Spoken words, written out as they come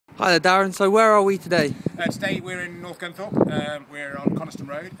Hi there, Darren. So where are we today? Today we're in North Gunthorpe. We're on Coniston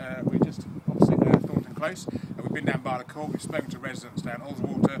Road. We're just opposite Thornton Close. We've been down by the court. We've spoken to residents down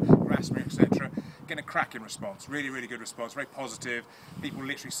Alderwater, Grasmere, etc. Getting a cracking response. Really, really good response. Very positive. People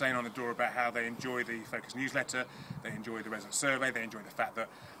literally saying on the door about how they enjoy the Focus newsletter, they enjoy the resident survey, they enjoy the fact that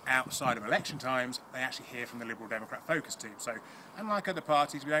outside of election times they actually hear from the Liberal Democrat Focus team. So unlike other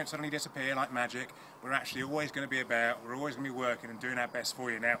parties, we don't suddenly disappear like magic. We're actually always going to be about, we're always going to be working and doing our best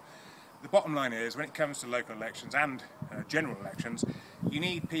for you. Now, the bottom line is, when it comes to local elections and general elections, you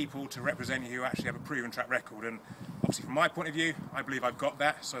need people to represent you who actually have a proven track record. And obviously, from my point of view, I believe I've got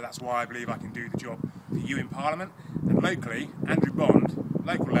that, so that's why I believe I can do the job for you in Parliament. And locally, Andrew Bond,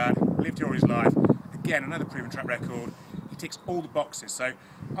 local lad, lived here all his life, again, another proven track record. He ticks all the boxes. So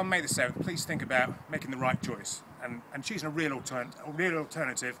on May the 7th, please think about making the right choice and choosing a real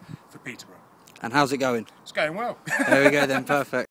alternative for Peterborough. And how's it going? It's going well. There we go then, perfect.